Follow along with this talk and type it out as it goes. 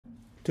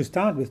To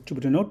start with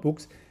Jupyter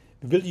Notebooks,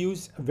 we will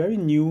use a very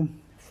new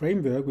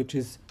framework, which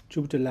is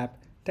Jupyterlab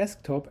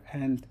Desktop,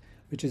 and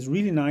which is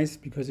really nice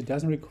because it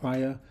doesn't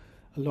require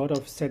a lot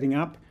of setting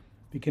up.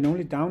 We can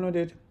only download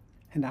it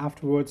and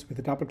afterwards with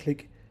a double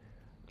click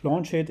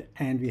launch it,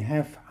 and we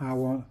have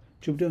our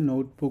Jupyter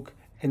Notebook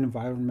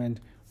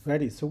environment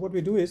ready. So what we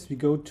do is we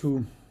go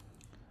to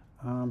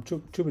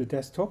Jupyter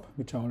Desktop,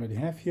 which I already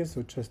have here,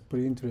 so just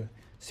put it into the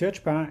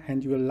search bar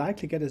and you will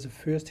likely get as a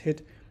first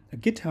hit a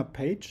GitHub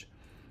page.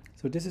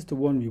 So this is the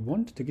one we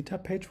want, the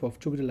GitHub page for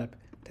Jupyterlab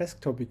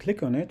Desktop. We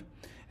click on it,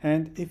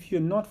 and if you're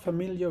not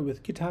familiar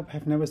with GitHub,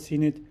 have never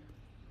seen it,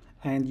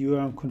 and you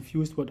are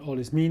confused what all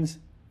this means,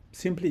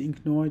 simply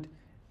ignore it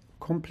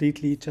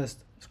completely.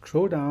 Just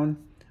scroll down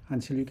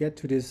until you get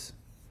to this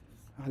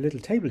little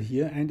table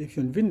here, and if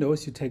you're on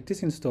Windows, you take this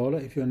installer.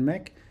 If you're on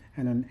Mac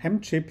and on M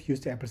chip,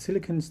 use the Apple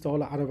Silicon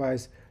installer,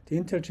 otherwise the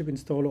Intel chip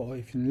installer, or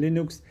if you're on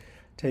Linux,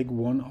 take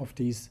one of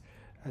these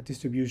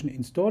distribution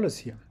installers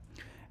here.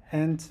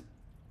 And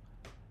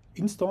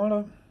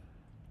installer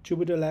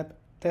Jupyterlab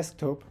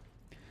Desktop,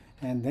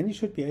 and then you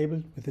should be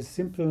able, with a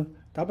simple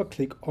double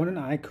click on an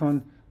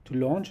icon, to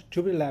launch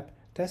Jupyterlab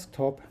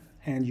Desktop,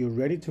 and you're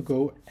ready to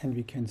go and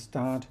we can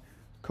start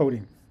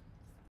coding.